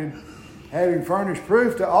appointed, having furnished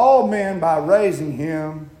proof to all men by raising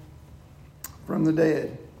him from the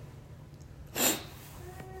dead.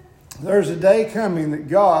 There's a day coming that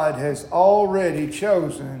God has already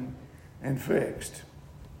chosen and fixed.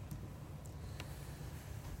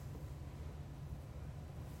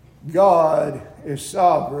 God is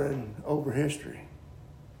sovereign over history.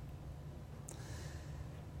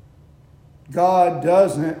 God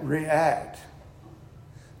doesn't react.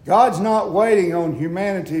 God's not waiting on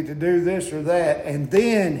humanity to do this or that, and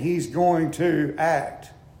then he's going to act.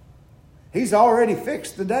 He's already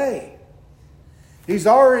fixed the day. He's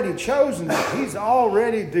already chosen it. He's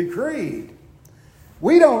already decreed.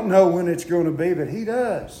 We don't know when it's going to be, but he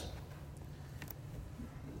does.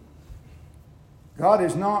 God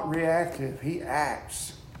is not reactive. He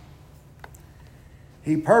acts.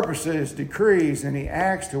 He purposes, decrees, and he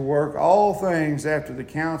acts to work all things after the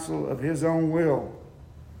counsel of his own will.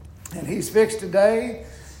 And he's fixed a day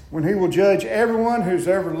when he will judge everyone who's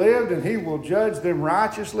ever lived, and he will judge them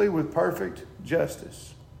righteously with perfect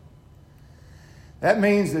justice. That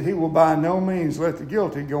means that he will by no means let the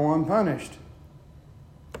guilty go unpunished.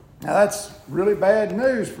 Now that's really bad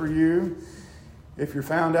news for you if you're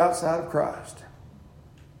found outside of Christ.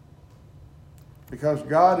 Because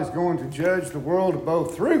God is going to judge the world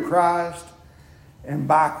both through Christ and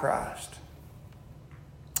by Christ.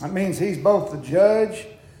 That means he's both the judge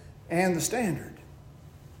and the standard.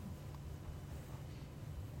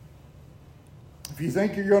 If you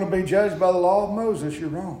think you're going to be judged by the law of Moses, you're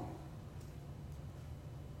wrong.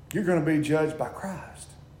 You're going to be judged by Christ.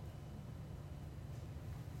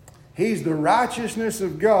 He's the righteousness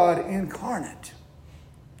of God incarnate.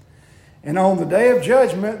 And on the day of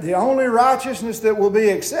judgment, the only righteousness that will be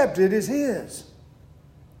accepted is his.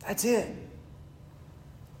 That's it.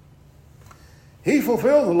 He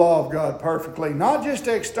fulfilled the law of God perfectly, not just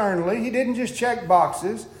externally. He didn't just check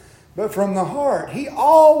boxes, but from the heart. He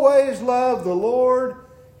always loved the Lord,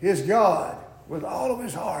 his God, with all of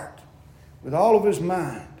his heart, with all of his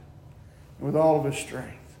mind, and with all of his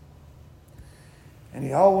strength. And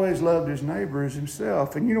he always loved his neighbor as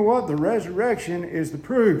himself. And you know what? The resurrection is the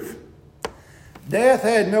proof. Death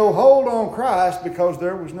had no hold on Christ because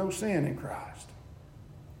there was no sin in Christ.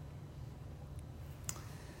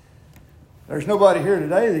 There's nobody here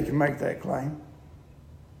today that can make that claim.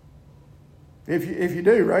 If you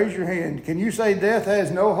do, raise your hand. Can you say death has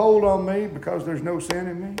no hold on me because there's no sin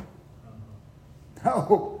in me?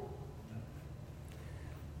 No.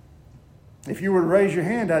 If you were to raise your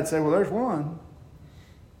hand, I'd say, well, there's one.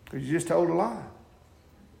 Because you just told a lie.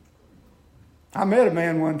 I met a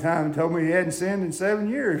man one time and told me he hadn't sinned in 7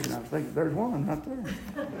 years. And I was thinking, there's one right there.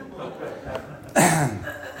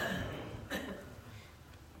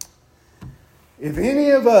 If any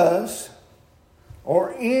of us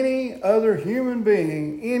or any other human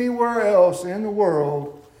being anywhere else in the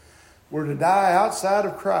world were to die outside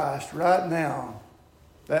of Christ right now,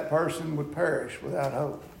 that person would perish without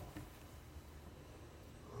hope.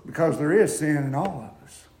 Because there is sin in all of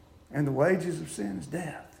us. And the wages of sin is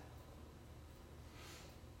death.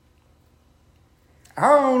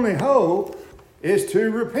 Our only hope is to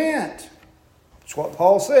repent. That's what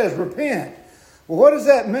Paul says, repent. Well, what does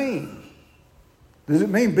that mean? Does it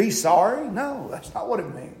mean be sorry? No, that's not what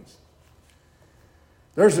it means.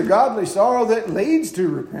 There's a godly sorrow that leads to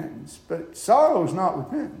repentance, but sorrow is not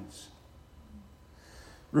repentance.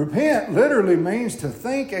 Repent literally means to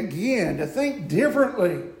think again, to think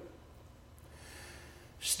differently.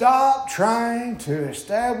 Stop trying to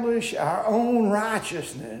establish our own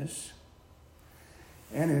righteousness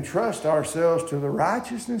and entrust ourselves to the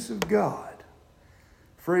righteousness of God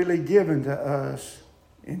freely given to us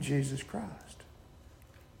in Jesus Christ.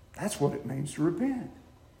 That's what it means to repent.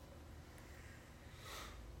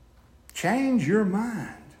 Change your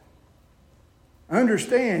mind.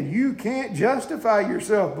 Understand, you can't justify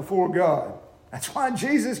yourself before God. That's why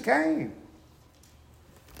Jesus came.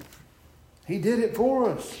 He did it for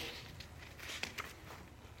us.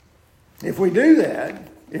 If we do that,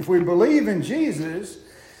 if we believe in Jesus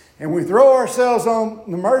and we throw ourselves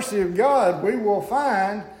on the mercy of God, we will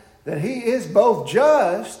find that he is both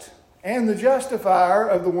just and the justifier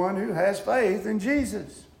of the one who has faith in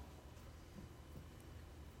Jesus.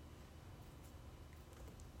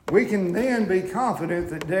 We can then be confident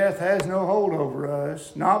that death has no hold over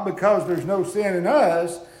us, not because there's no sin in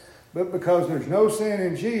us, but because there's no sin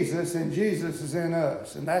in Jesus and Jesus is in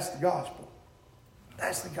us. And that's the gospel.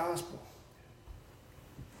 That's the gospel.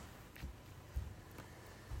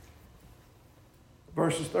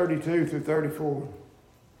 Verses 32 through 34.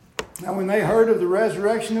 Now when they heard of the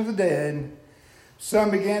resurrection of the dead, some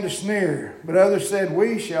began to sneer, but others said,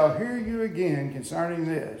 we shall hear you again concerning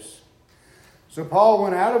this. So Paul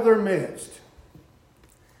went out of their midst.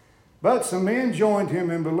 But some men joined him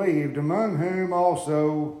and believed, among whom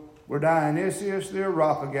also were Dionysius the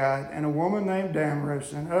Areopagite and a woman named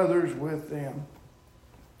Damaris and others with them.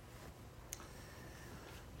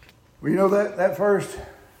 Well, you know that first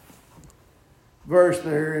verse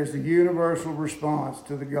there is the universal response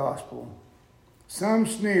to the gospel. Some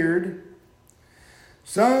sneered,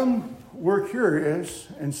 some were curious,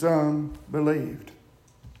 and some believed.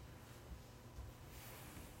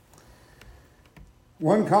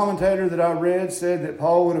 One commentator that I read said that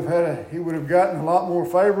Paul would have gotten a lot more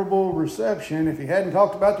favorable reception if he hadn't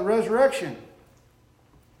talked about the resurrection.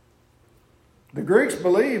 The Greeks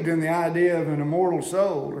believed in the idea of an immortal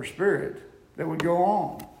soul or spirit that would go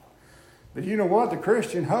on. But you know what? The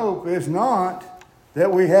Christian hope is not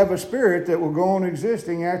that we have a spirit that will go on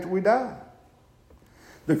existing after we die.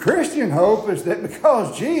 The Christian hope is that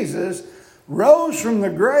because Jesus rose from the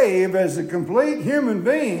grave as a complete human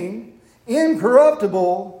being,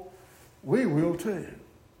 incorruptible, we will too.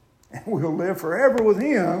 And we'll live forever with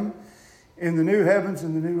Him in the new heavens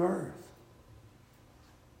and the new earth.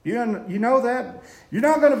 You know that? You're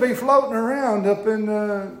not going to be floating around up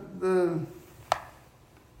in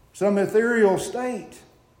some ethereal state.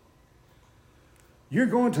 You're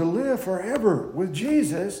going to live forever with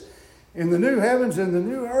Jesus in the new heavens and the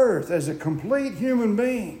new earth as a complete human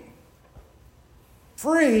being,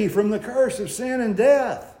 free from the curse of sin and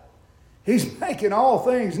death. He's making all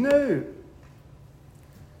things new.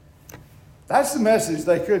 That's the message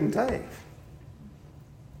they couldn't take.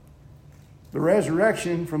 The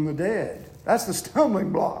resurrection from the dead. That's the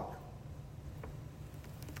stumbling block.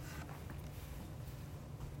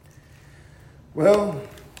 Well,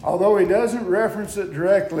 although he doesn't reference it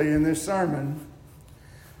directly in this sermon,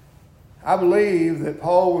 I believe that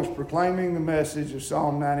Paul was proclaiming the message of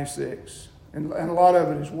Psalm 96. And a lot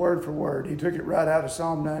of it is word for word. He took it right out of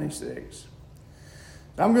Psalm 96.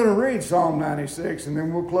 I'm going to read Psalm 96 and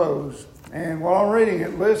then we'll close. And while I'm reading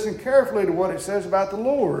it, listen carefully to what it says about the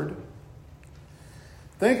Lord.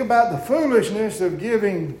 Think about the foolishness of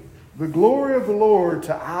giving the glory of the Lord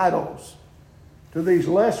to idols, to these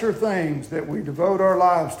lesser things that we devote our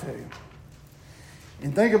lives to.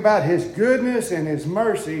 And think about His goodness and His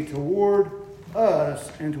mercy toward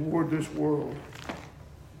us and toward this world.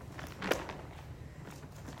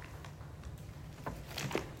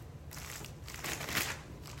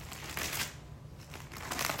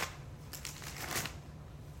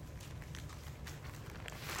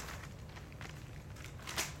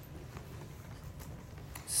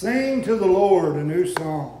 Sing to the Lord a new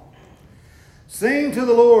song. Sing to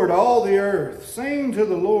the Lord, all the earth. Sing to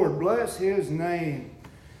the Lord, bless His name.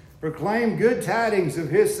 Proclaim good tidings of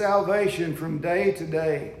His salvation from day to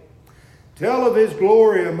day. Tell of His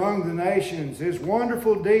glory among the nations, His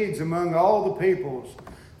wonderful deeds among all the peoples.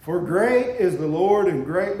 For great is the Lord and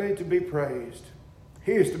greatly to be praised.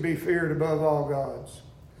 He is to be feared above all gods.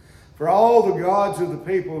 For all the gods of the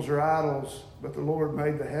peoples are idols, but the Lord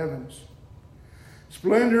made the heavens.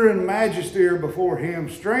 Splendor and majesty are before Him.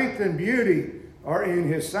 Strength and beauty are in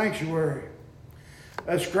His sanctuary.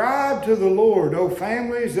 Ascribe to the Lord, O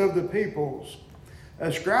families of the peoples.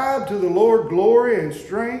 Ascribe to the Lord glory and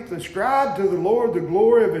strength. Ascribe to the Lord the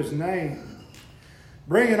glory of His name.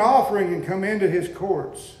 Bring an offering and come into His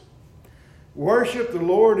courts. Worship the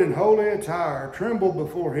Lord in holy attire. Tremble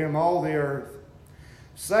before Him, all the earth.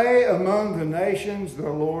 Say among the nations, the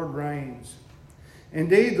Lord reigns.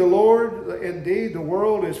 Indeed, the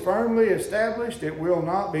world is firmly established. It will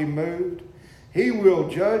not be moved. He will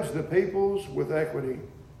judge the peoples with equity.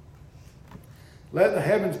 Let the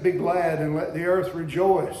heavens be glad and let the earth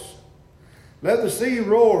rejoice. Let the sea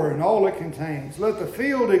roar and all it contains. Let the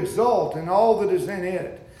field exult and all that is in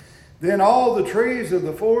it. Then all the trees of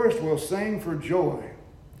the forest will sing for joy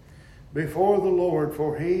before the Lord,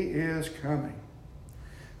 for He is coming.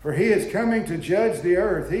 For He is coming to judge the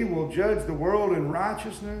earth. He will judge the world in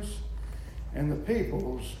righteousness and the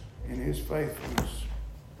peoples in His faithfulness.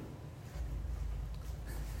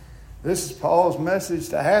 This is Paul's message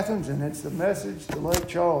to Athens, and it's the message to Lake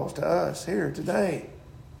Charles, to us here today.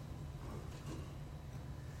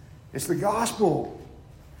 It's the gospel.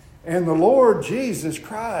 And the Lord Jesus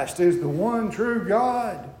Christ is the one true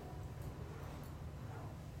God.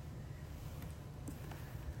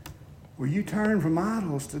 Will you turn from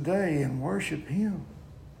idols today and worship Him?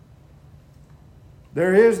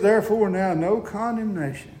 There is therefore now no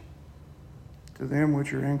condemnation to them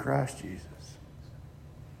which are in Christ Jesus.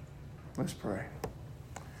 Let's pray.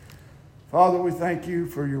 Father, we thank You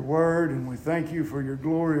for Your word, and we thank You for Your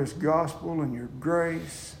glorious gospel and Your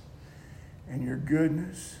grace and Your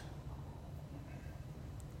goodness,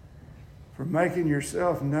 for making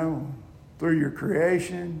Yourself known through Your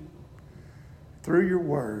creation, through Your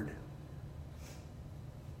word.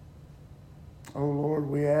 Oh Lord,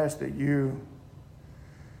 we ask that You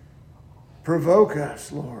provoke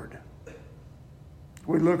us, Lord.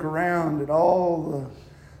 We look around at all the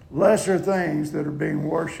lesser things that are being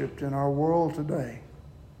worshiped in our world today.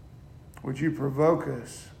 Would You provoke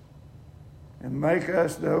us and make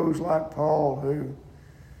us those like Paul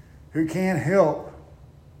who can't help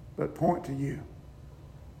but point to You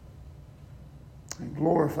and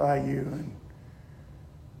glorify You in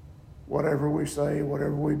whatever we say,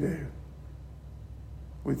 whatever we do.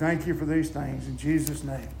 We thank You for these things. In Jesus'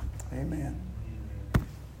 name, amen.